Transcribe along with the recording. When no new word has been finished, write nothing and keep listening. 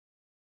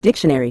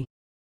Dictionary.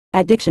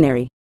 At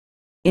dictionary.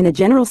 In a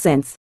general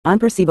sense,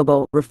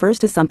 unperceivable refers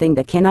to something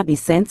that cannot be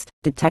sensed,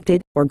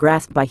 detected, or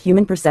grasped by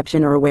human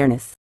perception or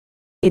awareness.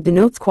 It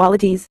denotes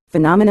qualities,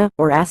 phenomena,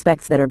 or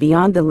aspects that are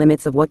beyond the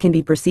limits of what can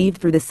be perceived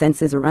through the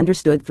senses or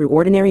understood through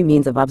ordinary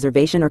means of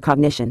observation or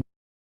cognition.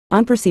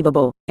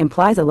 Unperceivable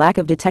implies a lack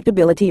of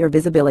detectability or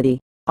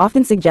visibility,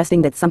 often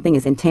suggesting that something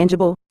is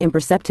intangible,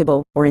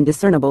 imperceptible, or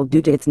indiscernible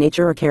due to its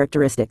nature or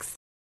characteristics.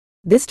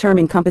 This term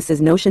encompasses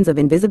notions of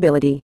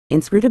invisibility,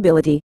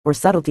 inscrutability, or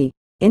subtlety,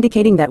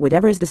 indicating that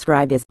whatever is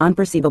described as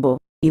unperceivable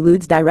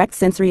eludes direct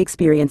sensory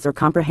experience or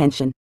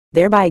comprehension,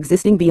 thereby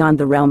existing beyond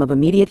the realm of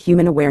immediate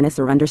human awareness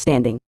or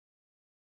understanding.